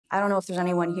I don't know if there's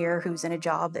anyone here who's in a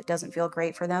job that doesn't feel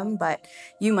great for them, but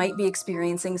you might be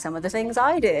experiencing some of the things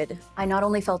I did. I not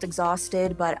only felt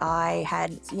exhausted, but I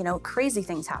had, crazy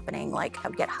things happening. Like I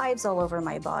would get hives all over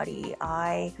my body.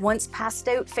 I once passed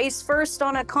out face first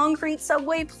on a concrete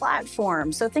subway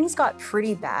platform. So things got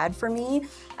pretty bad for me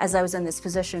as I was in this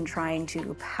position trying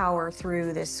to power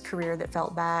through this career that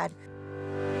felt bad.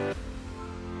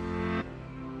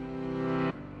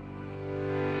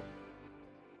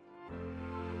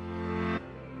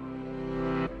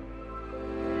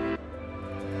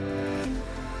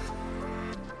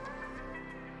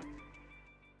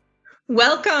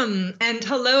 Welcome and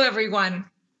hello, everyone.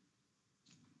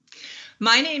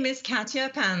 My name is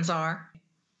Katja Panzar.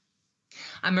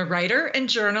 I'm a writer and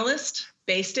journalist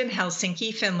based in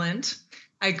Helsinki, Finland.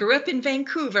 I grew up in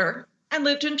Vancouver and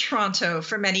lived in Toronto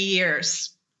for many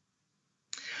years.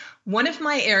 One of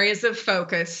my areas of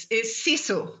focus is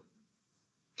sisu,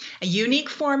 a unique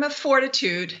form of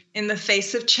fortitude in the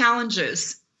face of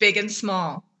challenges, big and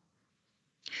small.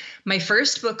 My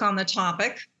first book on the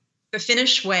topic, The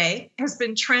Finnish Way, has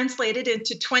been translated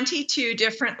into 22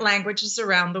 different languages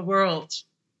around the world.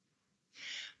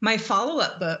 My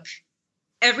follow-up book,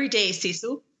 Everyday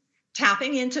Sisu,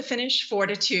 Tapping into Finnish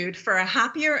Fortitude for a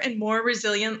Happier and More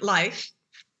Resilient Life,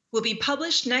 will be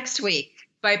published next week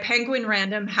by Penguin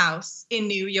Random House in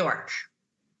New York.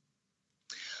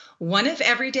 One of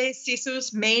Everyday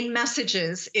Sisu's main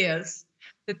messages is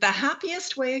that the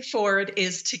happiest way forward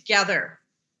is together.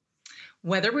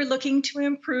 Whether we're looking to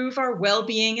improve our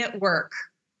well-being at work,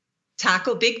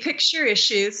 tackle big picture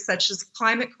issues such as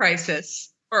climate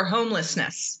crisis or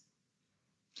homelessness.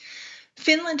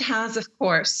 Finland has, of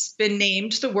course, been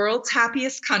named the world's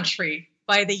happiest country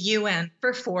by the UN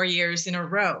for 4 years in a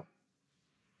row.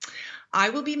 I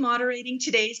will be moderating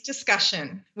today's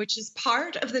discussion, which is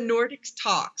part of the Nordic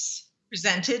Talks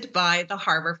presented by the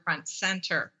Harbourfront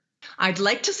Centre. I'd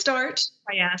like to start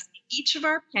by asking each of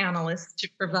our panelists to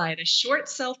provide a short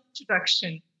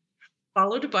self-introduction,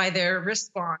 followed by their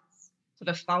response to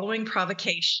the following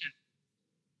provocation.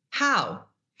 How,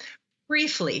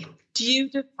 briefly, do you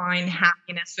define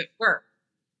happiness at work?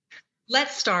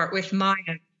 Let's start with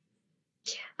Maya.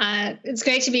 It's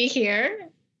great to be here.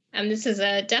 This is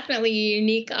a definitely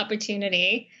unique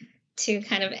opportunity to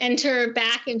kind of enter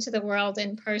back into the world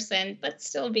in person, but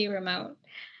still be remote.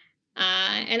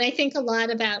 And I think a lot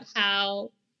about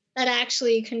how that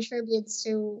actually contributes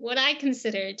to what I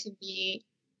consider to be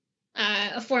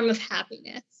a form of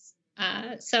happiness.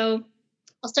 So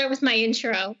I'll start with my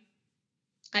intro.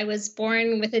 I was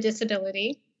born with a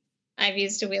disability. I've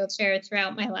used a wheelchair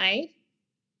throughout my life.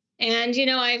 And,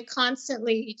 I've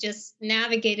constantly just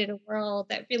navigated a world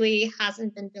that really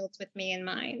hasn't been built with me in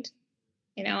mind.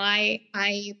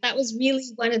 That was really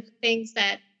one of the things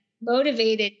that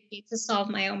motivated me to solve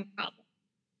my own problem,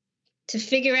 to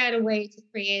figure out a way to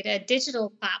create a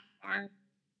digital platform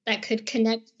that could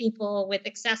connect people with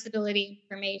accessibility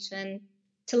information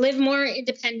to live more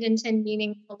independent and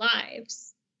meaningful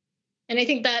lives. And I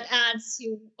think that adds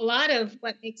to a lot of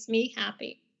what makes me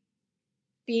happy.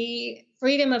 The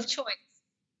freedom of choice,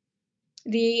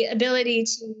 the ability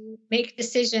to make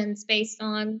decisions based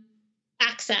on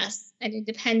access and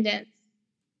independence.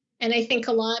 And I think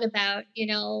a lot about,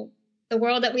 the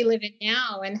world that we live in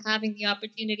now and having the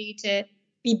opportunity to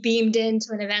be beamed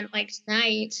into an event like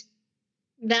tonight,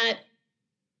 that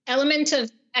element of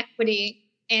equity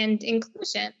and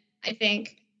inclusion, I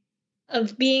think,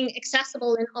 of being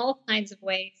accessible in all kinds of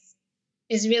ways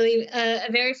is really a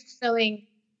very fulfilling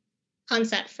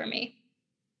concept for me.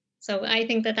 So I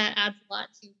think that adds a lot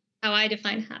to how I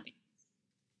define happiness.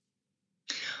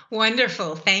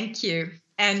 Wonderful, thank you.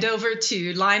 And over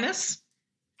to Linus.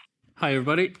 Hi,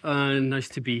 everybody. Nice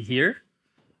to be here.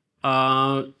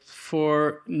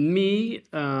 For me,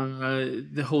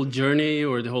 the whole journey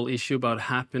or the whole issue about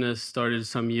happiness started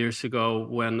some years ago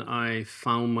when I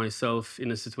found myself in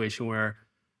a situation where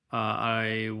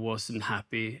I wasn't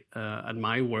happy at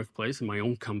my workplace, in my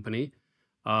own company.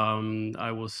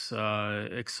 I was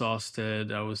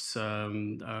exhausted. I was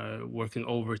working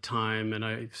overtime, and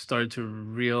I started to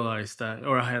realize that,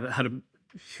 or I had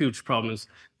huge problems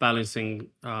balancing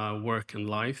work and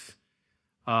life.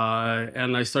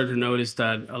 And I started to notice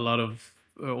that a lot of,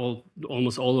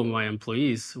 almost all of my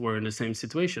employees were in the same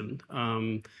situation.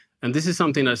 And this is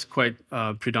something that's quite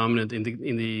predominant in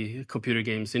the computer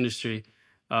games industry.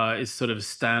 It's sort of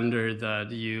standard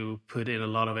that you put in a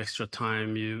lot of extra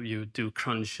time, you do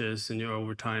crunches in your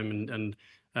overtime,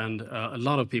 and a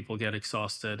lot of people get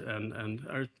exhausted and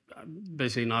are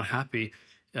basically not happy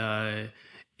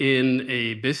in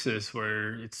a business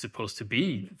where it's supposed to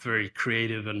be a very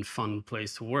creative and fun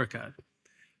place to work at.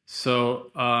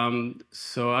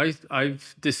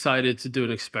 I've decided to do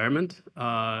an experiment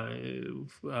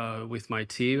with my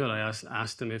team, and I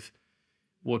asked them if,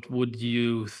 what would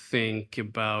you think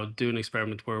about doing an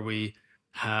experiment where we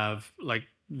have, like,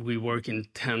 we work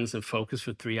intense and focus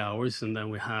for 3 hours, and then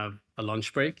we have a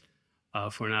lunch break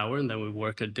for an hour, and then we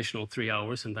work additional 3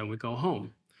 hours, and then we go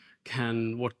home.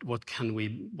 What can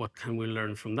we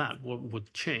learn from that? What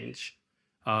would change?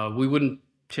 We wouldn't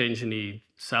change any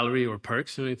salary or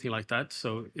perks or anything like that.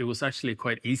 So it was actually a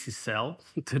quite easy sell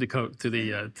to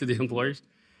the employers.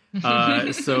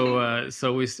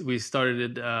 So we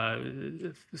started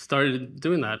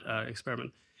doing that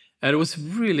experiment, and it was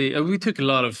really we took a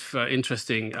lot of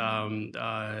interesting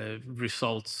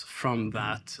results from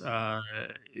that.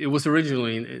 It was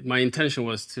originally, my intention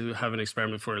was to have an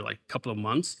experiment for like a couple of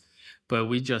months, but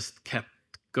we just kept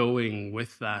going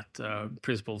with that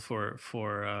principle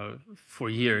for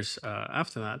years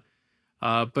after that.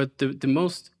 But the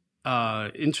most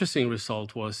interesting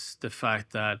result was the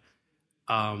fact that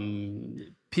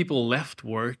people left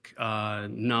work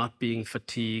not being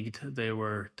fatigued. They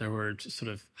were just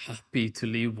sort of happy to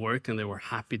leave work, and they were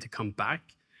happy to come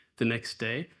back the next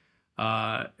day.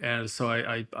 And so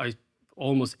I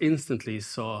almost instantly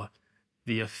saw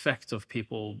the effect of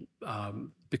people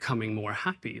becoming more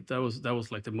happy. That was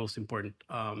like the most important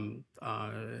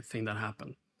thing that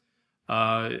happened.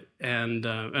 And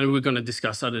we're going to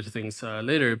discuss other things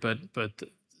later, but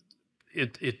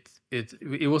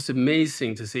it was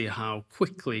amazing to see how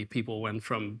quickly people went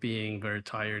from being very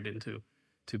tired into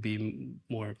to be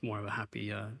more of a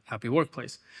happy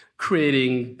workplace,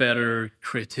 creating better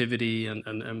creativity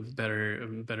and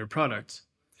better products.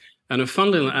 And a fun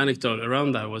little anecdote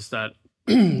around that was that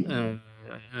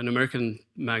an American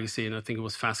magazine, I think it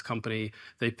was Fast Company,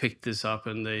 they picked this up,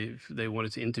 and they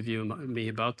wanted to interview me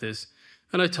about this.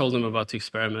 And I told them about the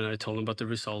experiment. I told them about the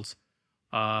results.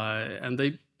 And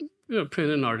they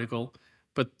printed an article.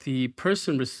 But the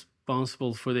person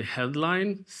responsible for the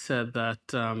headline said that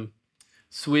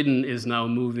Sweden is now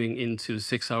moving into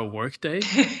 6-hour workday.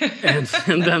 and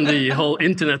then the whole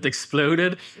internet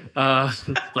exploded.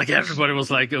 Like everybody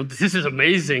was like, oh, this is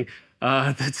amazing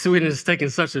that Sweden is taking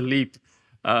such a leap.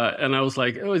 And I was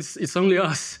like, oh, it's only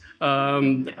us.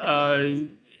 And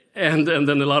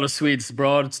then a lot of Swedes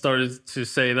abroad started to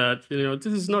say that,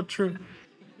 this is not true.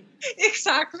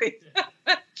 Exactly.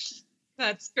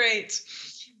 That's great.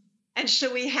 And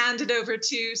shall we hand it over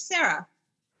to Sarah?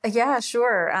 Yeah,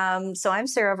 sure. So I'm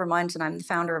Sarah Vermont, and I'm the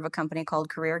founder of a company called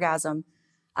Careergasm,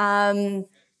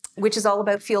 which is all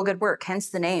about feel-good work, hence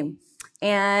the name.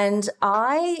 And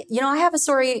I have a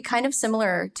story kind of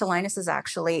similar to Linus's,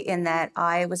 actually, in that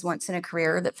I was once in a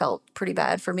career that felt pretty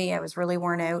bad for me. I was really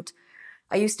worn out.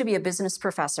 I used to be a business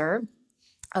professor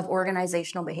of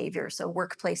organizational behavior, so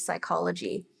workplace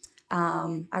psychology,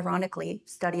 ironically,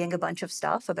 studying a bunch of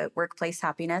stuff about workplace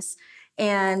happiness.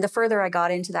 And the further I got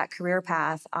into that career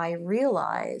path, I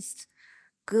realized,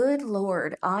 good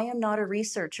Lord, I am not a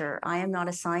researcher. I am not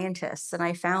a scientist. And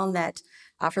I found that,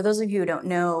 for those of you who don't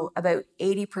know, about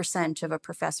 80% of a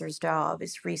professor's job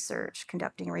is research,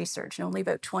 conducting research, and only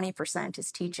about 20%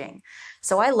 is teaching.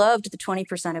 So I loved the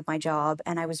 20% of my job,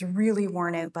 and I was really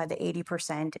worn out by the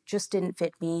 80%. It just didn't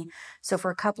fit me. So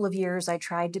for a couple of years, I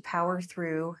tried to power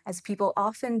through, as people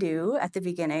often do at the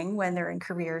beginning when they're in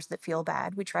careers that feel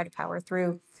bad. We try to power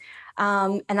through.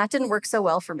 And that didn't work so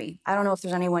well for me. I don't know if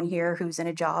there's anyone here who's in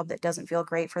a job that doesn't feel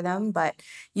great for them, but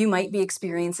you might be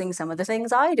experiencing some of the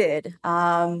things I did.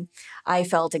 I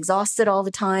felt exhausted all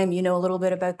the time. You know a little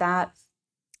bit about that.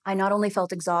 I not only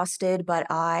felt exhausted, but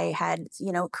I had,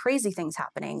 crazy things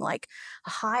happening, like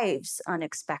hives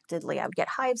unexpectedly. I would get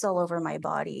hives all over my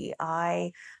body.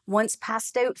 I once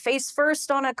passed out face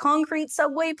first on a concrete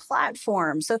subway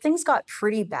platform. So things got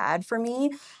pretty bad for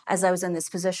me as I was in this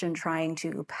position trying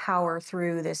to power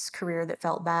through this career that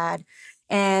felt bad.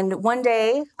 And one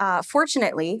day,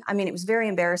 fortunately, it was very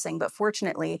embarrassing, but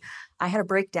fortunately, I had a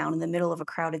breakdown in the middle of a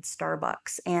crowded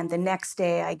Starbucks. And the next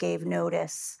day I gave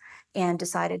notice and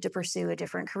decided to pursue a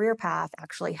different career path,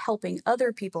 actually helping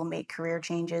other people make career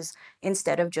changes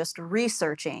instead of just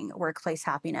researching workplace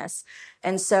happiness.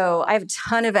 And so I have a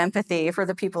ton of empathy for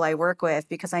the people I work with,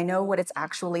 because I know what it's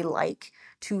actually like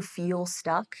to feel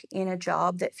stuck in a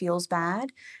job that feels bad,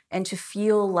 and to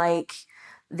feel like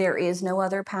there is no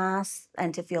other path,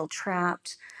 and to feel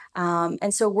trapped.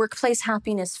 And so workplace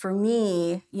happiness for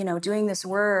me, doing this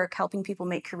work, helping people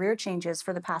make career changes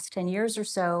for the past 10 years or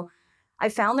so, I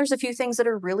found there's a few things that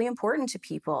are really important to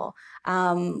people.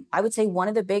 I would say one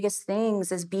of the biggest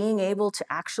things is being able to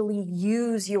actually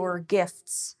use your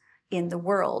gifts in the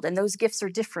world. And those gifts are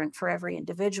different for every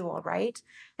individual, right?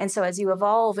 And so as you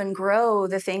evolve and grow,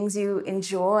 the things you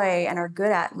enjoy and are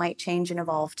good at might change and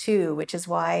evolve too, which is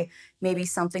why maybe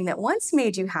something that once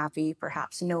made you happy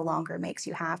perhaps no longer makes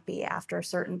you happy after a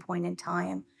certain point in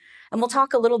time. And we'll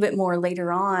talk a little bit more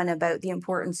later on about the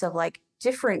importance of like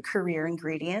different career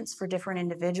ingredients for different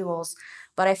individuals.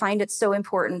 But I find it so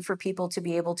important for people to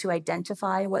be able to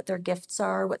identify what their gifts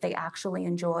are, what they actually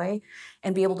enjoy,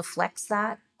 and be able to flex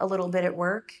that a little bit at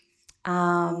work.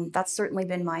 That's certainly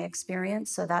been my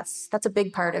experience. So that's a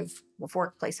big part of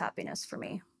workplace happiness for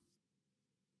me.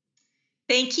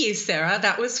 Thank you, Sarah.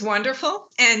 That was wonderful.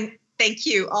 And thank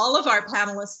you. All of our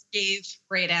panelists gave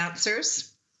great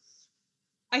answers.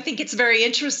 I think it's very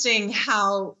interesting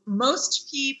how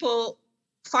most people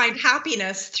find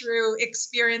happiness through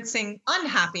experiencing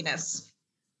unhappiness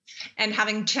and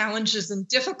having challenges and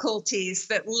difficulties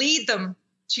that lead them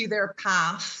to their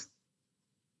path.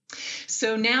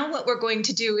 So now what we're going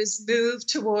to do is move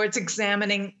towards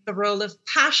examining the role of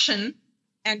passion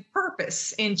and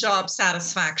purpose in job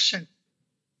satisfaction.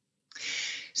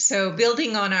 So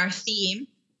building on our theme,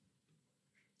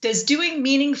 does doing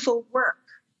meaningful work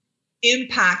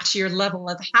impact your level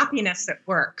of happiness at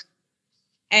work?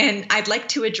 And I'd like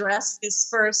to address this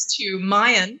first to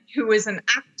Mayan, who is an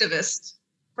activist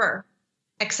for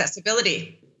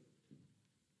accessibility.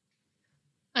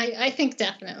 I think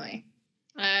definitely.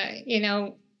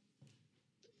 For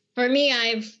me,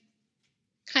 I've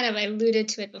kind of alluded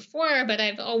to it before, but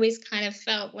I've always kind of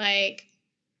felt like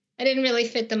I didn't really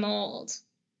fit the mold.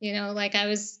 Like I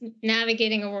was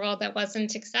navigating a world that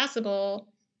wasn't accessible,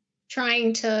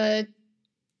 trying to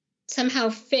somehow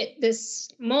fit this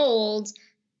mold,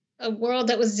 a world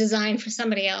that was designed for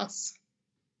somebody else.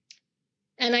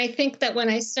 And I think that when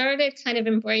I started kind of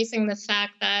embracing the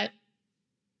fact that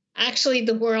actually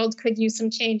the world could use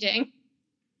some changing,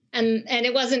 and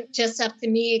it wasn't just up to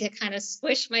me to kind of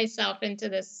squish myself into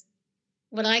this,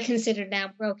 what I consider now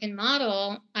broken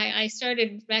model, I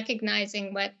started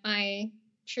recognizing what my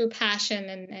true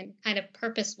passion and kind of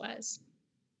purpose was.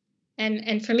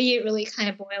 And for me, it really kind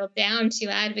of boiled down to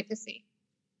advocacy.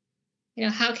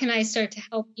 How can I start to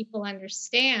help people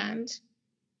understand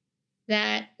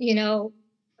that, a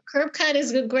curb cut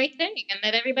is a great thing and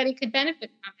that everybody could benefit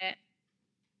from it?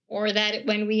 Or that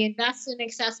when we invest in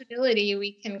accessibility,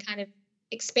 we can kind of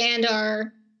expand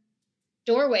our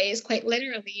doorways quite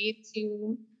literally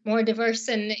to more diverse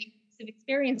and inclusive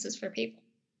experiences for people.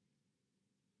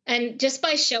 And just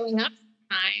by showing up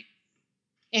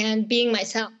and being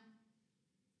myself,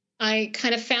 I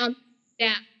kind of found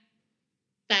that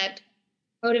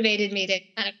motivated me to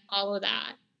kind of follow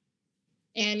that.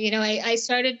 And, I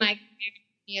started my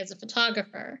career as a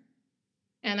photographer,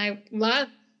 and I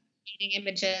loved meeting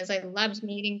images. I loved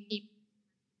meeting people.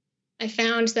 I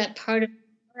found that part of the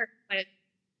work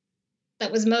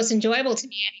that was most enjoyable to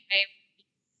me anyway, was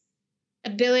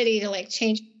the ability to like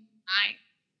change my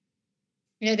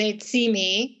mind. They'd see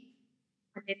me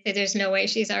and they'd say, there's no way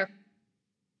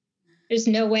there's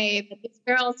no way that this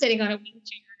girl sitting on a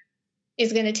wheelchair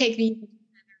is going to take these that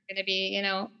are going to be, on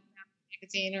the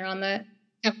magazine or on the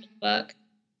cover of the book.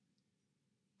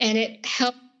 And it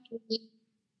helped me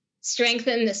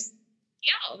strengthen this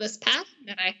passion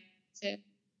that I had to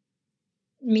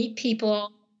meet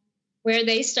people where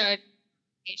they started,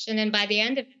 and by the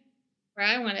end of it, where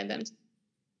I wanted them to.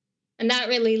 And that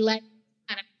really led me to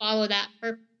kind of follow that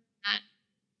purpose,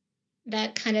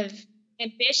 that kind of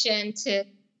ambition to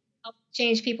help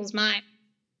change people's mind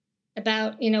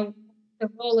about, the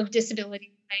role of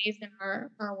disability plays in our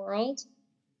world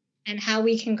and how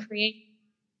we can create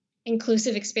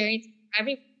inclusive experience for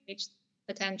everyone to reach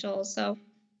potential. So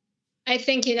I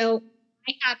think,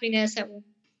 my happiness has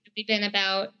really been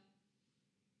about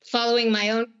following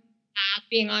my own path,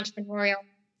 being entrepreneurial,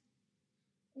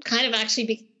 kind of actually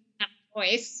became a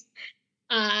voice.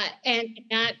 And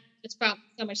that just brought me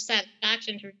so much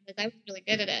satisfaction to realize I was really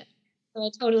good at it. So I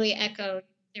totally echoed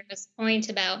Sarah's point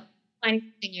about finding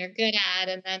something you're good at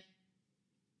and then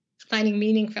finding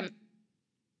meaning from it.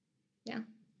 Yeah.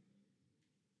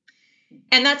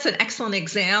 And that's an excellent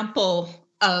example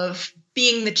of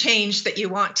being the change that you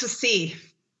want to see,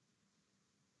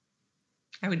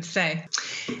 I would say.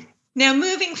 Now,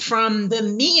 moving from the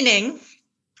meaning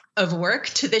of work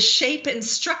to the shape and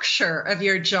structure of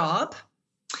your job.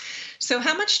 So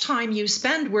how much time you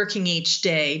spend working each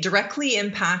day directly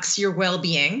impacts your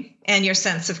well-being and your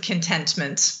sense of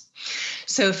contentment.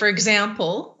 So, for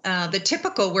example, the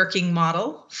typical working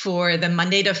model for the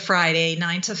Monday to Friday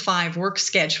 9 to 5 work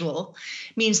schedule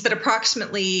means that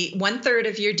approximately 1/3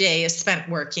 of your day is spent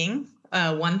working,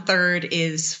 1/3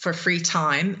 is for free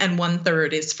time, and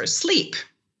 1/3 is for sleep.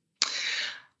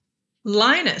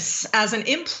 Linus, as an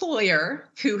employer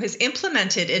who has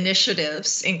implemented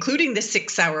initiatives, including the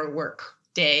 6-hour work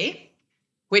day,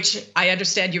 which I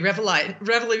understand you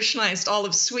revolutionized all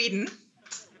of Sweden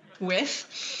with,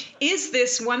 is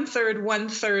this 1/3,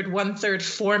 1/3, 1/3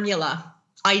 formula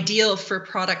ideal for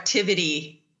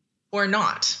productivity or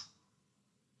not?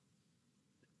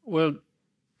 Well,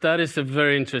 that is a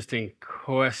very interesting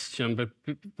question, but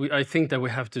I think that we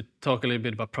have to talk a little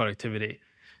bit about productivity,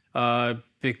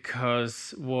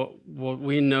 because what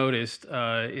we noticed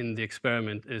in the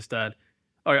experiment is that,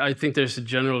 or I think there's a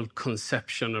general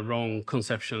conception, a wrong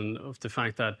conception of the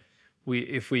fact that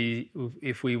if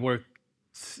we work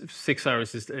 6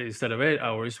 hours instead of 8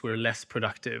 hours, we're less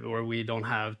productive, or we don't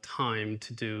have time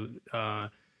to do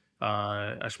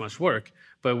as much work.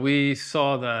 But we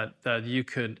saw that you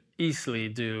could easily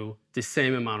do the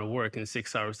same amount of work in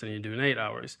 6 hours than you do in 8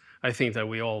 hours. I think that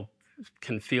we all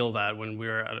can feel that when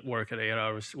we're at work at 8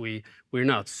 hours, we're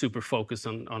not super focused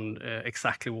on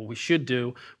exactly what we should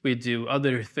do. We do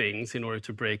other things in order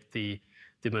to break the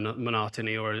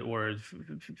monotony, or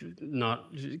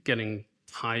not getting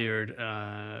tired,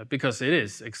 because it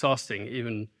is exhausting.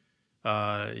 Even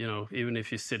even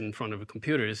if you sit in front of a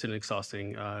computer, it's an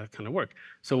exhausting kind of work.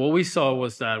 So what we saw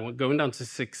was that going down to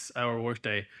 6-hour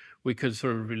workday, we could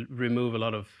sort of remove a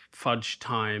lot of fudge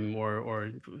time,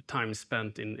 or time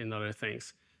spent in other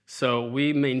things. So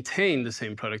we maintained the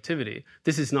same productivity.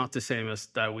 This is not the same as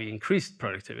that we increased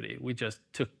productivity. We just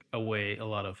took away a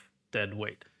lot of dead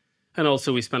weight. And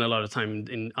also we spent a lot of time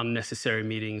in unnecessary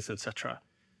meetings, etc.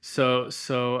 So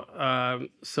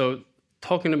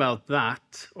talking about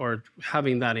that, or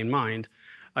having that in mind,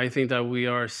 I think that we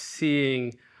are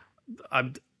seeing,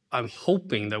 I'm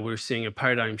hoping that we're seeing a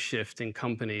paradigm shift in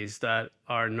companies that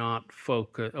are not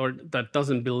focused, or that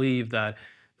doesn't believe that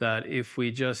if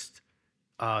we just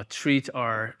treat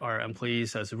our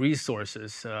employees as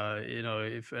resources,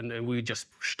 and we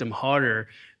just push them harder,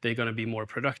 they're going to be more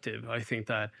productive. I think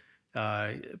that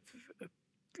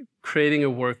creating a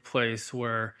workplace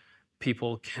where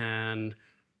people can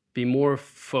be more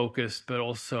focused, but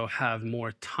also have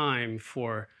more time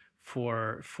for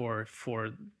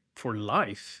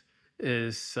life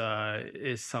is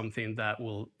something that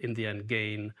will, in the end,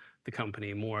 gain the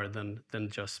company more than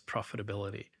just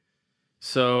profitability.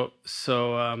 So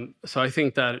I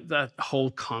think that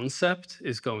whole concept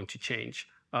is going to change,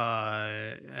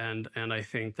 and I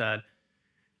think that,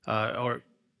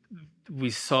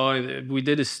 we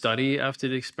did a study after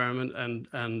the experiment,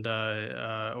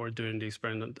 or during the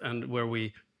experiment, and where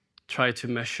we tried to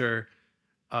measure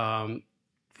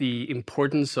the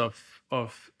importance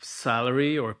of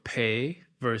salary or pay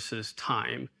versus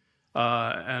time,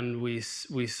 and we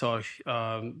saw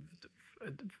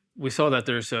that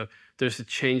there's a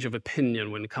change of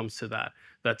opinion when it comes to that.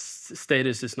 That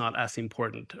status is not as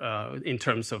important in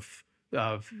terms of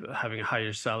having a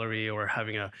higher salary or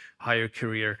having a higher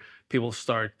career. People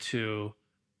start to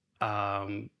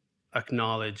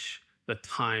acknowledge that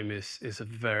time is a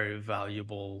very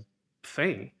valuable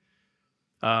thing.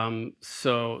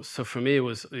 So for me,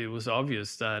 it was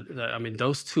obvious that I mean,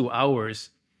 those 2 hours,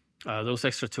 those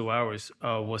extra 2 hours,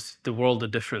 was the world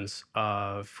of difference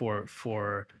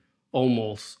for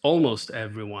almost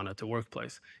everyone at the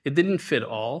workplace. It didn't fit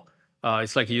all.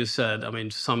 It's like you said. I mean,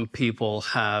 some people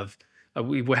have.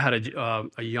 We had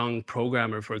a young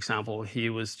programmer, for example. He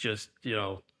was just,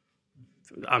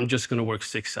 I'm just going to work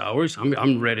 6 hours.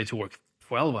 I'm ready to work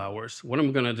 12 hours. What am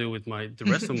I going to do with the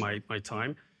rest of my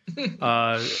time?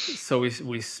 So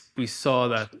we saw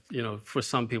that, for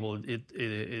some people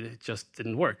it just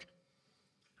didn't work.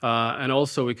 And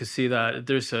also we could see that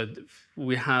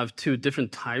we have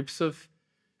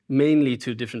mainly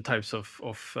two different types of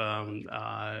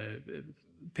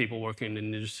people working in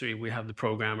the industry. We have the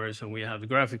programmers and we have the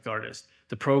graphic artists.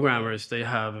 The programmers, they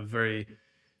have a very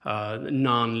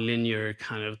non-linear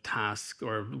kind of task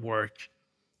or work.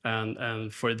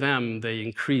 And for them, they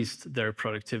increased their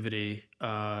productivity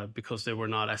because they were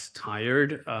not as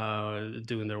tired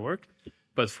doing their work.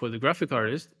 But for the graphic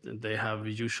artists, they have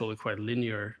usually quite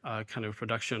linear kind of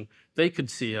production. They could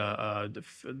see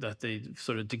that they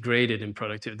sort of degraded in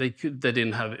productivity. They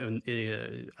didn't have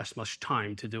as much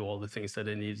time to do all the things that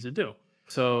they needed to do.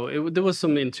 So there was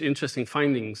some interesting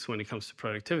findings when it comes to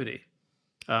productivity.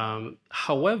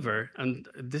 However, and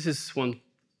this is one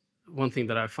thing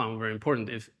that I found very important,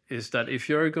 is that if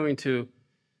you're going to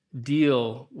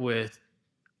deal with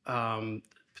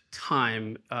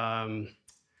time,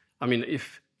 I mean,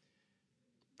 if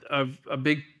a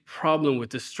big problem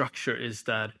with the structure is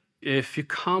that if you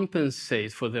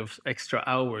compensate for those extra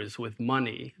hours with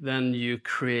money, then you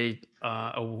create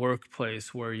a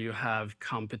workplace where you have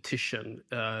competition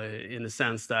in the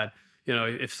sense that,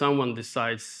 if someone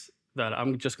decides that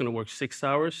I'm just going to work 6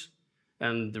 hours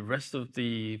and the rest of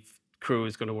the crew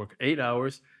is going to work 8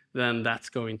 hours, then that's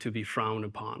going to be frowned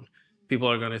upon. People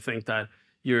are going to think that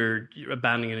you're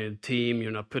abandoning the team,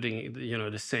 you're not putting,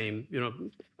 the same,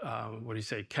 what do you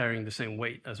say, carrying the same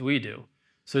weight as we do.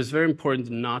 So it's very important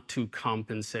not to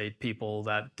compensate people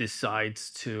that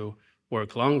decides to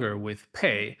work longer with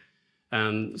pay.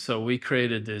 And so we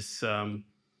created this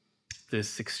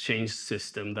this exchange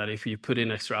system that if you put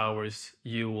in extra hours,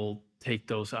 you will take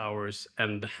those hours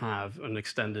and have an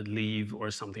extended leave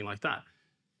or something like that.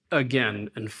 Again,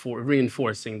 and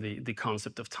reinforcing the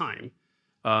concept of time.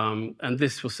 And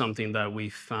this was something that we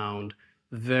found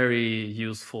very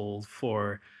useful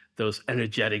for those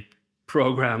energetic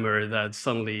programmer that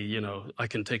suddenly, I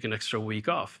can take an extra week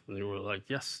off. And they were like,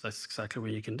 yes, that's exactly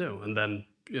what you can do. And then,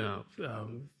 yeah,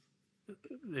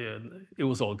 it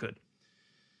was all good.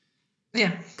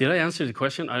 Yeah. Did I answer the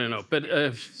question? I don't know. But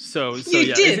so You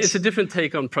yeah, did. it's a different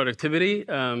take on productivity.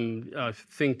 I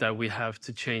think that we have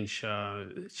to change our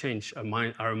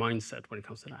mindset when it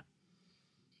comes to that.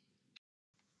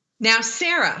 Now,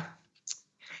 Sarah,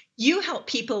 you help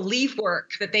people leave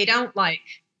work that they don't like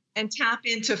and tap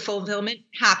into fulfillment,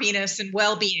 happiness, and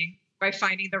well-being by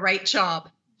finding the right job.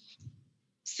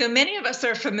 So many of us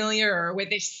are familiar with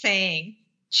this saying,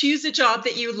 choose a job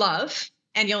that you love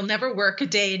and you'll never work a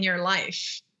day in your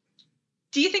life.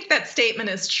 Do you think that statement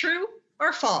is true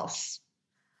or false?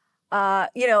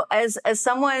 As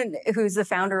someone who's the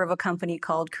founder of a company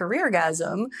called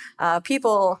Careergasm,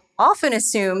 people often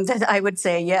assume that I would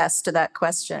say yes to that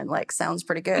question. Like, sounds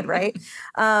pretty good, right?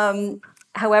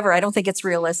 However, I don't think it's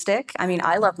realistic. I mean,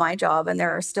 I love my job, and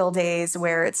there are still days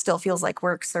where it still feels like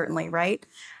work, certainly, right?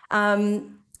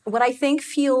 What I think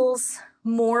feels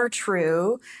more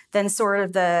true than sort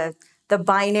of the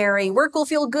binary, work will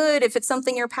feel good if it's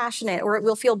something you're passionate, or it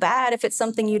will feel bad if it's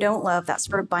something you don't love, that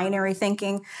sort of binary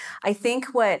thinking. I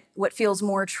think what feels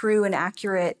more true and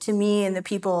accurate to me and the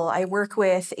people I work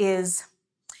with is,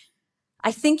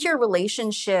 I think your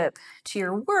relationship to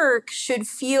your work should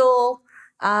feel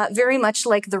very much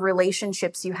like the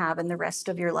relationships you have in the rest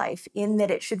of your life, in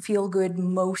that it should feel good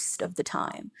most of the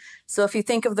time. So if you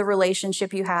think of the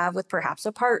relationship you have with perhaps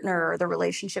a partner, or the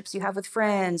relationships you have with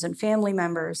friends and family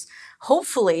members,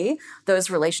 hopefully those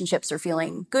relationships are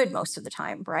feeling good most of the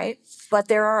time, right? But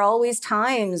there are always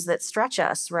times that stretch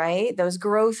us, right? Those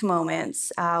growth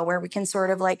moments where we can sort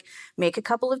of like make a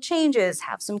couple of changes,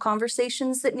 have some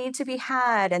conversations that need to be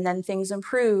had, and then things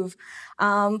improve.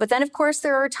 But then, of course,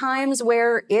 there are times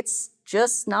where it's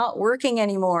just not working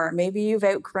anymore. Maybe you've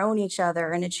outgrown each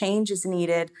other and a change is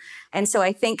needed. And so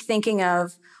I think thinking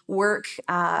of work,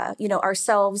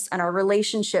 ourselves and our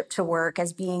relationship to work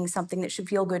as being something that should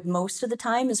feel good most of the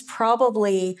time is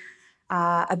probably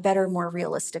a better, more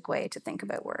realistic way to think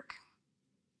about work.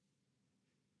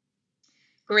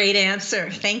 Great answer.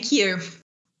 Thank you.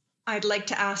 I'd like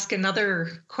to ask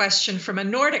another question from a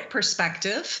Nordic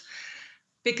perspective,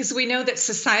 because we know that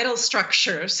societal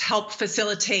structures help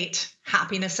facilitate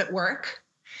happiness at work.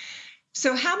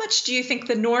 So how much do you think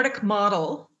the Nordic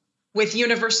model, with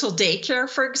universal daycare,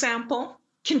 for example,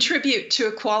 contribute to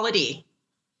equality?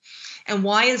 And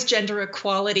why is gender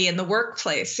equality in the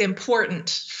workplace important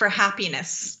for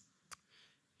happiness?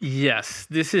 Yes,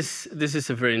 this is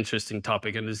a very interesting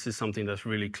topic, and this is something that's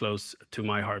really close to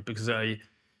my heart, because I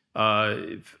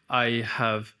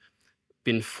have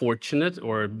been fortunate,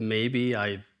 or maybe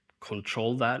I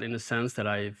control that in a sense, that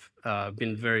I've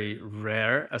been very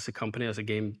rare as a company, as a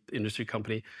game industry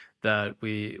company, that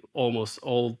we almost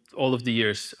all of the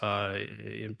years when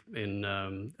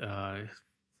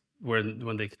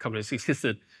the companies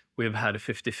existed, we've had a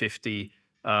 50-50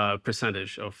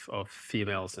 percentage of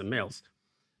females and males.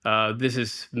 This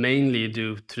is mainly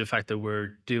due to the fact that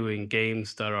we're doing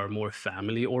games that are more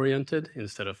family oriented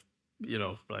instead of,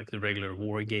 like the regular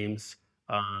war games.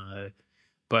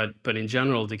 But in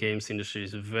general, the games industry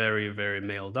is very, very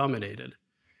male dominated.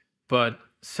 But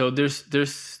so there's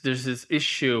this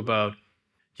issue about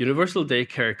universal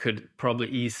daycare could probably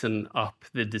easen up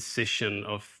the decision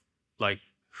of like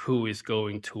who is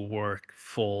going to work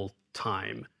full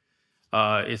time.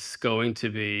 It's going to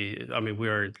be, I mean, we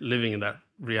are living in that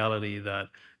reality that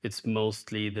it's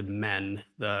mostly the men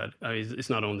that, it's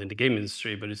not only in the game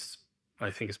industry, but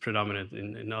I think it's predominant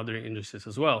in other industries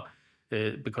as well,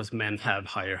 because men have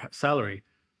higher salary.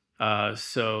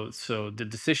 So the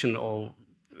decision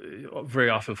very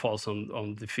often falls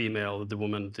on the female, the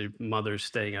woman, the mother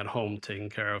staying at home, taking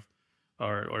care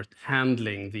or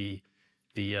handling the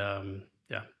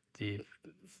yeah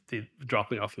the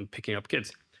dropping off and picking up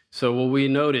kids. So what we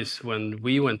noticed when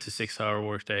we went to 6-hour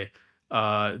workday,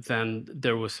 then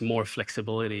there was more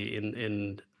flexibility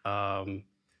in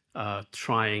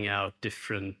trying out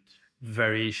different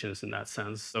variations in that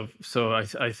sense. So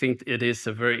I think it is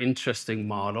a very interesting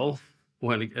model.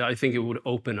 I think it would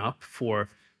open up for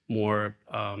more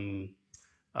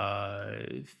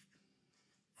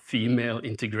female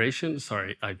integration.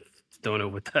 Sorry, I don't know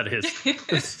what that is.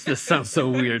 This sounds so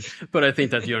weird, but I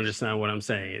think that you understand what I'm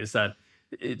saying. Is that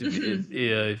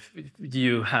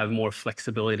you have more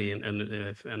flexibility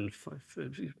and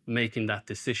making that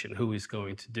decision, who is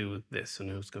going to do this and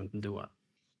who's going to do what.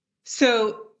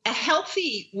 So a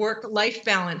healthy work-life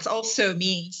balance also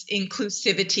means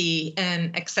inclusivity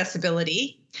and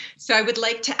accessibility. So I would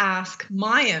like to ask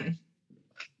Mayan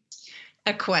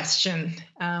a question.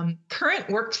 Current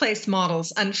workplace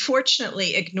models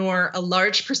unfortunately ignore a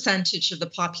large percentage of the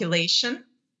population.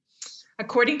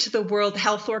 According to the World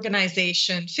Health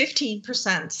Organization,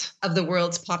 15% of the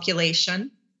world's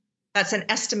population, that's an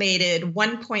estimated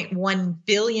 1.1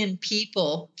 billion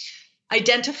people,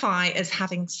 identify as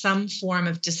having some form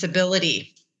of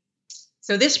disability.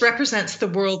 So this represents the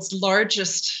world's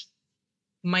largest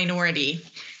minority.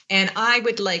 And I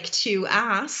would like to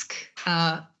ask,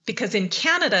 because in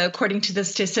Canada, according to the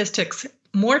statistics,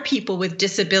 more people with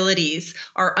disabilities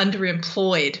are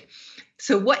underemployed.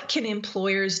 So what can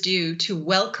employers do to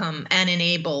welcome and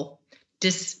enable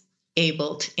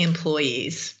disabled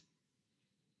employees?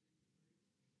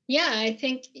 Yeah, I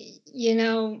think,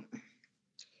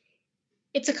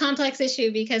 it's a complex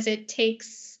issue because it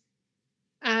takes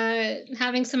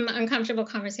having some uncomfortable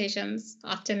conversations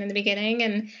often in the beginning.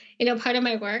 And, part of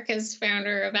my work as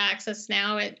founder of Access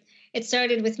Now, it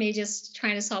started with me just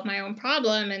trying to solve my own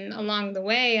problem. And along the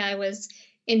way, I was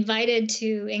invited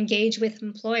to engage with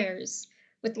employers,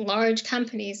 with large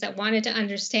companies that wanted to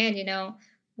understand,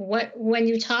 when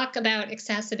you talk about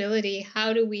accessibility,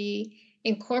 how do we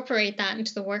incorporate that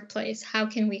into the workplace? How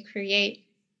can we create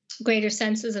greater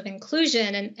senses of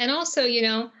inclusion? And also,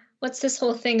 what's this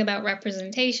whole thing about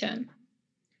representation?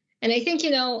 And I think,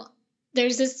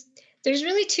 there's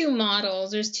really two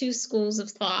models, there's two schools of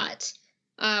thought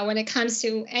when it comes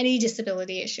to any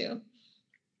disability issue. You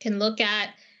can look at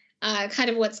kind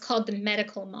of what's called the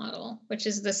medical model, which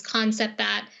is this concept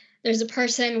that there's a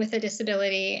person with a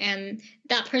disability and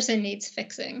that person needs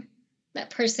fixing. That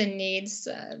person needs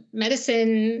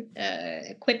medicine,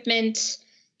 equipment,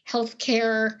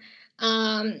 healthcare,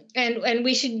 and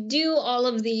we should do all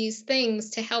of these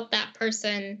things to help that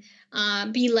person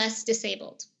be less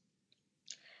disabled.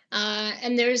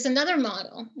 And there's another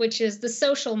model, which is the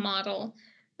social model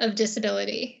of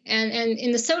disability. And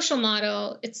in the social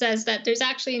model, it says that there's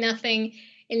actually nothing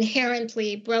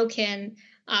inherently broken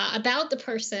about the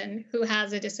person who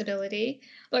has a disability,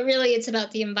 but really it's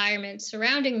about the environment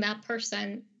surrounding that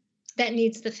person that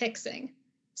needs the fixing.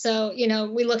 So,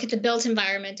 we look at the built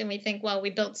environment and we think, well, we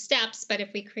built steps, but if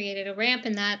we created a ramp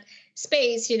in that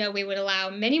space, we would allow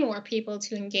many more people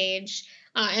to engage.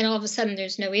 And all of a sudden,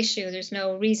 there's no issue. There's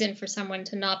no reason for someone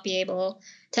to not be able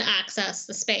to access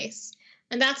the space.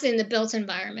 And that's in the built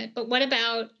environment. But what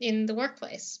about in the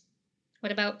workplace?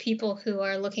 What about people who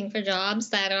are looking for jobs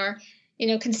that are,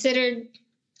 considered,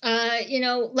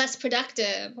 less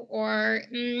productive? Or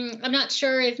I'm not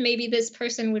sure if maybe this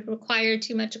person would require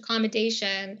too much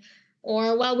accommodation.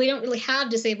 Or, well, we don't really have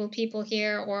disabled people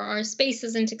here, or our space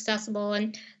isn't accessible.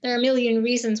 And there are a million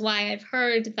reasons why I've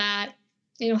heard that,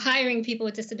 hiring people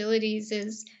with disabilities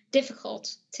is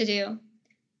difficult to do.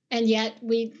 And yet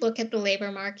we look at the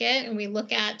labor market and we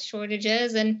look at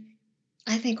shortages, and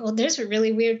I think, well, there's a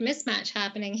really weird mismatch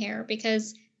happening here,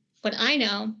 because what I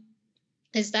know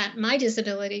is that my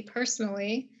disability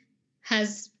personally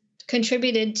has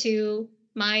contributed to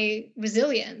my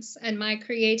resilience and my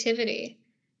creativity,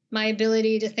 my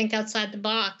ability to think outside the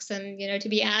box and, to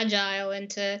be agile and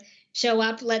to show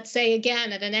up, let's say,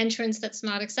 again, at an entrance that's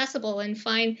not accessible and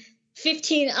find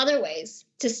 15 other ways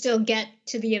to still get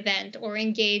to the event or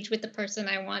engage with the person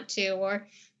I want to, or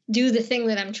do the thing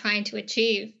that I'm trying to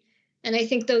achieve. And I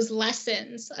think those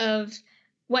lessons of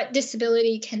what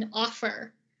disability can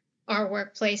offer our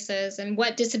workplaces and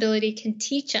what disability can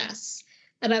teach us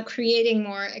about creating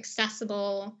more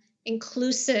accessible,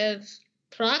 inclusive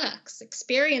products,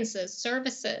 experiences,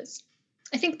 services.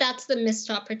 I think that's the missed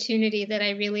opportunity that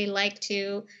I really like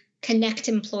to connect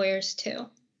employers to.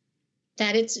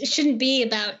 That it shouldn't be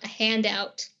about a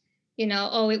handout,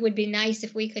 it would be nice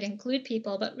if we could include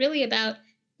people, but really about,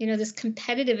 this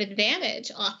competitive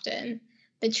advantage often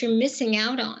that you're missing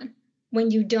out on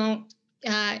when you don't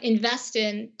invest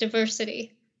in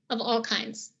diversity of all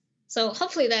kinds. So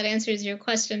hopefully that answers your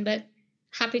question, but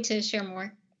happy to share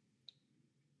more.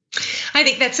 I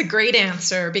think that's a great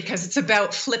answer, because it's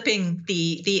about flipping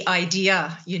the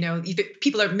idea.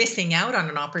 People are missing out on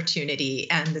an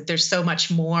opportunity, and that there's so much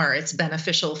more. It's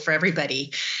beneficial for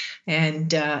everybody.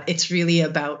 And it's really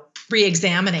about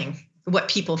re-examining what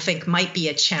people think might be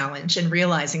a challenge and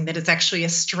realizing that it's actually a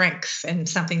strength and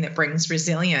something that brings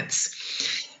resilience.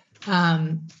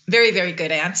 Very, very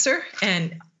good answer.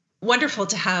 And wonderful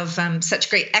to have such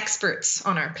great experts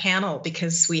on our panel,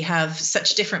 because we have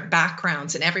such different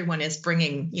backgrounds and everyone is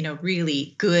bringing,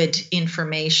 really good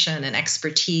information and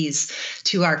expertise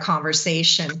to our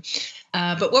conversation.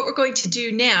 But what we're going to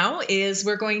do now is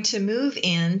we're going to move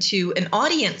into an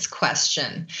audience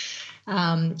question.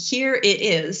 Here it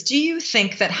is. Do you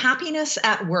think that happiness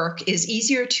at work is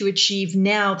easier to achieve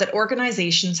now that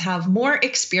organizations have more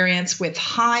experience with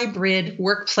hybrid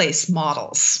workplace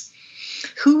models?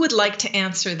 Who would like to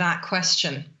answer that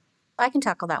question? I can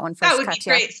tackle that one first, That would Katya. be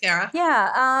great, Sarah.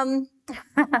 Yeah.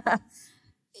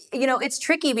 It's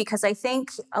tricky because I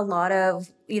think a lot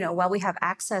of, while we have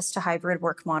access to hybrid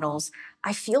work models,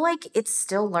 I feel like it's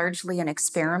still largely an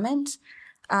experiment.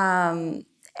 And,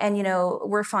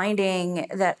 we're finding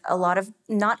that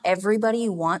not everybody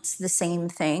wants the same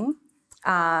thing.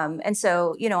 And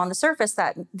so, on the surface,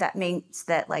 that means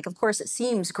that, like, of course, it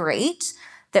seems great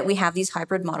that we have these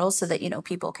hybrid models so that,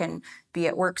 people can be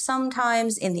at work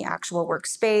sometimes in the actual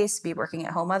workspace, be working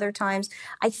at home other times.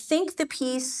 I think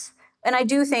and I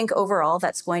do think overall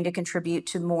that's going to contribute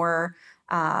to more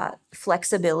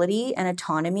flexibility and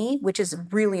autonomy, which is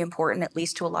really important, at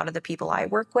least to a lot of the people I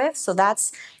work with. So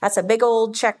that's a big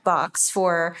old checkbox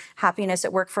for happiness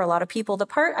at work for a lot of people. The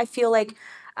part I feel like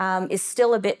is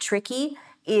still a bit tricky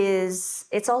is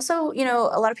it's also,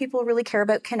 a lot of people really care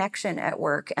about connection at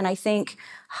work. And I think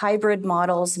hybrid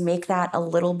models make that a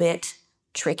little bit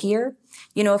trickier.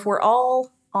 If we're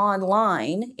all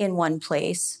online in one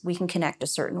place, we can connect a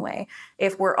certain way.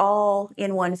 If we're all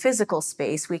in one physical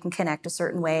space, we can connect a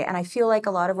certain way. And I feel like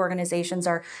a lot of organizations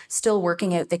are still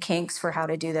working out the kinks for how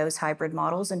to do those hybrid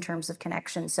models in terms of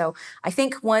connection. So I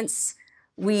think once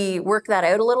we work that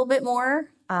out a little bit more,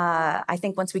 I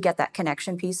think once we get that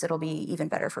connection piece, it'll be even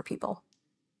better for people.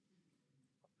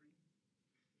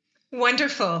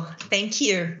 Wonderful. Thank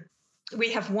you.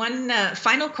 We have one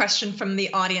final question from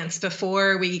the audience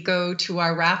before we go to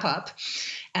our wrap up.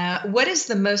 What is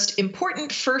the most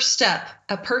important first step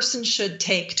a person should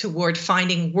take toward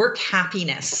finding work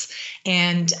happiness?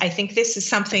 And I think this is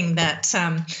something that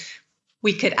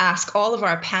we could ask all of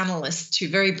our panelists to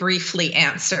very briefly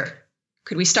answer.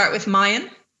 Could we start with Mayan?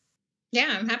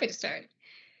 Yeah, I'm happy to start.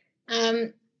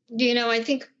 I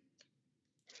think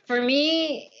for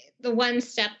me, the one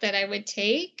step that I would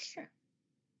take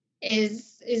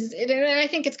is I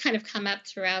think it's kind of come up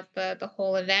throughout the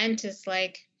whole event, is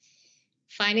like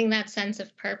finding that sense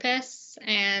of purpose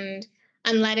and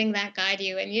letting that guide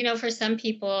you. And, for some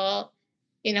people,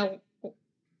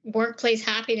 workplace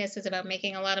happiness is about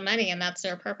making a lot of money, and that's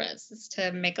their purpose, is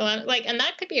to make a lot of, and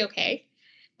that could be okay.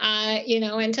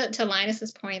 And to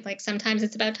Linus's point, like sometimes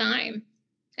it's about time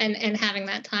and having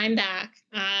that time back.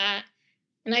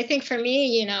 And I think for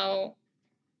me,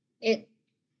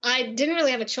 I didn't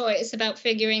really have a choice about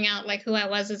figuring out like who I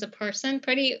was as a person.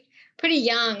 Pretty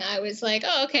young, I was like,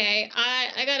 oh, okay,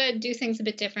 I got to do things a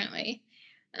bit differently.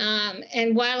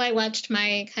 And while I watched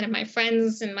my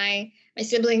friends and my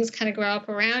siblings kind of grow up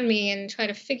around me and try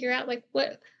to figure out like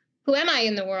who am I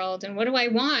in the world and what do I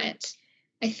want?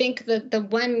 I think the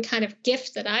one kind of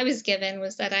gift that I was given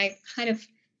was that I kind of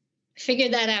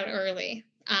figured that out early.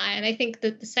 And I think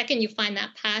that the second you find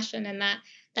that passion and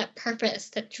that purpose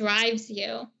that drives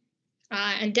you,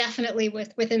 and definitely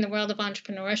within the world of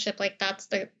entrepreneurship, like that's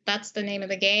the name of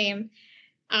the game.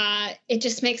 It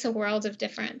just makes a world of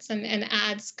difference and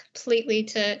adds completely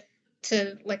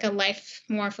to like a life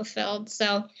more fulfilled.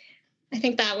 So I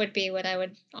think that would be what I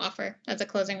would offer as a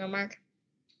closing remark.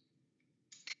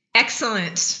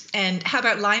 Excellent. And how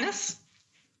about Linus?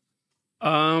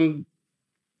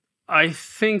 I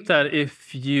think that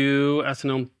if you, as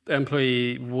an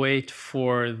employee, wait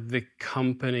for the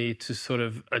company to sort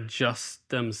of adjust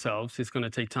themselves, it's going to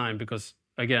take time because,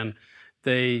 again,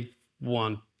 they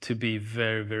want to be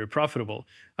very, very profitable.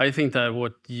 I think that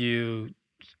what you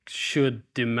should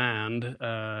demand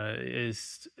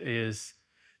is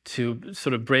to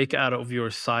sort of break out of your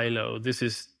silo. This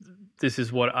is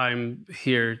what I'm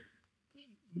here.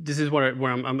 This is where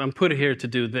I'm put here to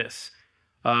do this.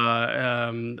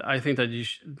 I think that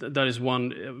that is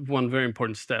one very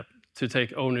important step to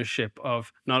take ownership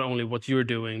of not only what you're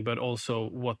doing, but also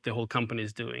what the whole company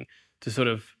is doing, to sort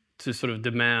of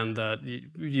demand that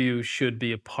you should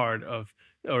be a part of,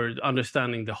 or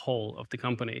understanding the whole of the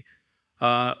company.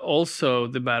 Also,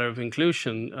 the matter of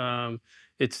inclusion.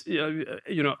 It's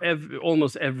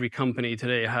almost every company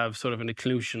today have sort of an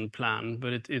inclusion plan,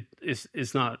 but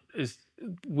it's not.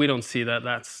 We don't see that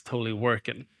that's totally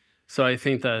working. So I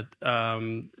think that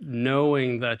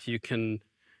knowing that you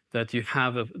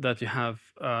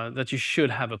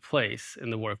should have a place in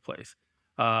the workplace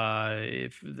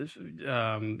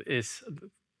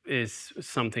is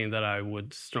something that I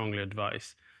would strongly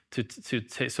advise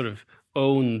to sort of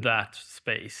own that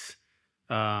space.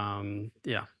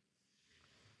 Yeah.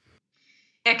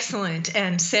 Excellent.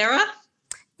 And Sarah?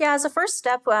 Yeah, as a first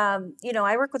step, I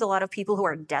work with a lot of people who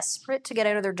are desperate to get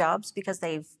out of their jobs because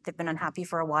they've been unhappy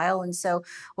for a while. And so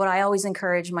what I always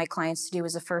encourage my clients to do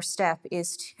as a first step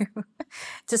is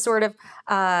to sort of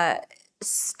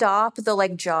stop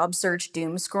the job search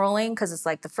doom scrolling, because it's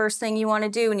the first thing you want to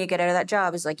do when you get out of that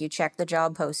job is you check the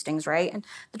job postings, right? And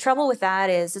the trouble with that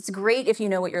is it's great if you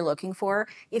know what you're looking for.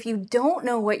 If you don't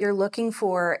know what you're looking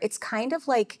for, it's kind of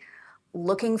like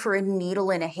looking for a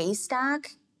needle in a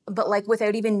haystack, but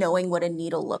without even knowing what a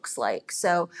needle looks like.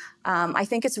 So I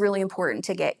think it's really important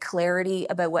to get clarity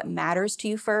about what matters to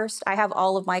you first. I have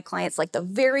all of my clients, the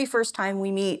very first time we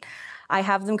meet, I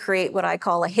have them create what I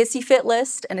call a hissy fit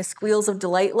list and a squeals of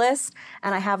delight list.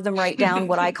 And I have them write down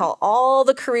what I call all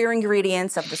the career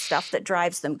ingredients of the stuff that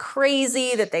drives them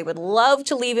crazy, that they would love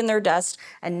to leave in their dust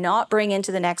and not bring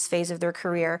into the next phase of their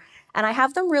career. And I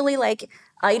have them really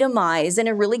itemize in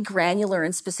a really granular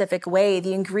and specific way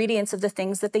the ingredients of the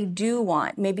things that they do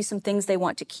want, maybe some things they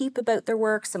want to keep about their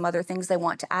work, some other things they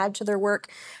want to add to their work.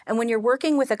 And when you're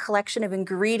working with a collection of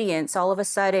ingredients, all of a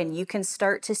sudden you can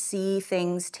start to see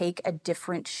things take a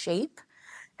different shape.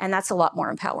 And that's a lot more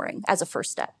empowering as a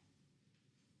first step.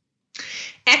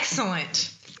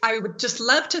 Excellent. I would just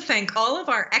love to thank all of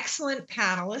our excellent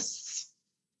panelists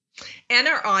and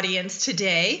our audience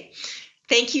today.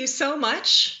 Thank you so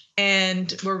much.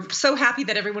 And we're so happy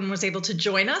that everyone was able to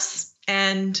join us.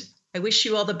 And I wish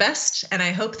you all the best. And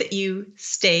I hope that you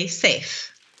stay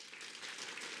safe.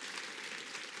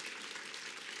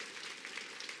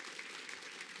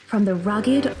 From the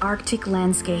rugged Arctic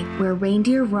landscape where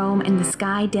reindeer roam and the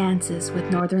sky dances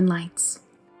with northern lights,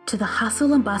 to the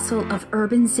hustle and bustle of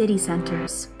urban city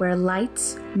centers where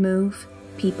lights move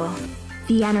people,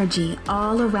 the energy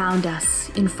all around us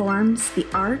informs the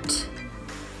art,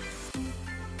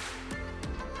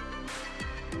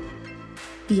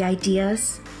 the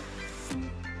ideas,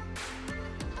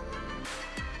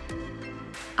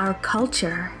 our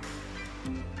culture,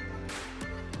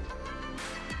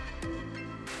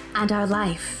 and our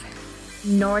life.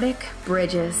 Nordic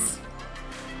Bridges,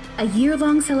 a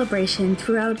year-long celebration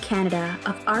throughout Canada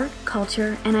of art,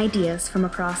 culture, and ideas from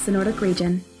across the Nordic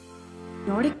region.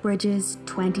 Nordic Bridges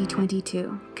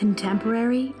 2022,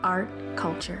 Contemporary Art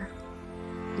Culture,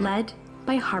 led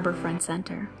by Harbourfront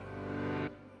Centre.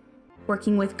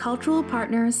 Working with cultural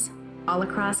partners all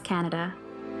across Canada,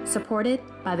 supported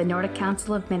by the Nordic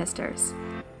Council of Ministers.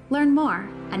 Learn more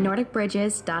at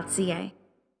nordicbridges.ca.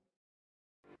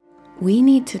 We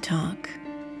need to talk.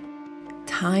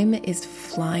 Time is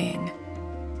flying.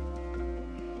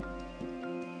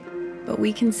 But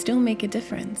we can still make a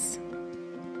difference.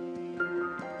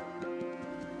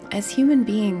 As human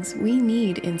beings, we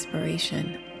need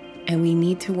inspiration, and we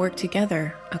need to work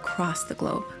together across the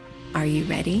globe. Are you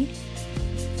ready?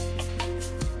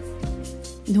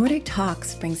 Nordic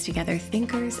Talks brings together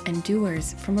thinkers and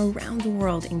doers from around the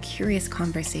world in curious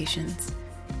conversations.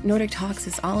 Nordic Talks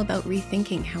is all about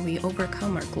rethinking how we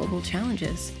overcome our global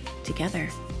challenges together,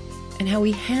 and how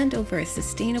we hand over a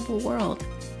sustainable world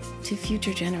to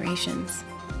future generations,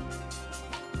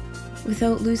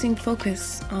 without losing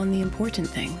focus on the important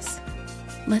things.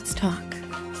 Let's talk.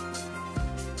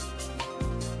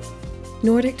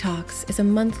 Nordic Talks is a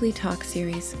monthly talk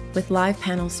series with live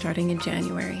panels starting in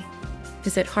January.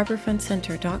 Visit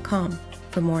harbourfrontcentre.com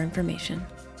for more information.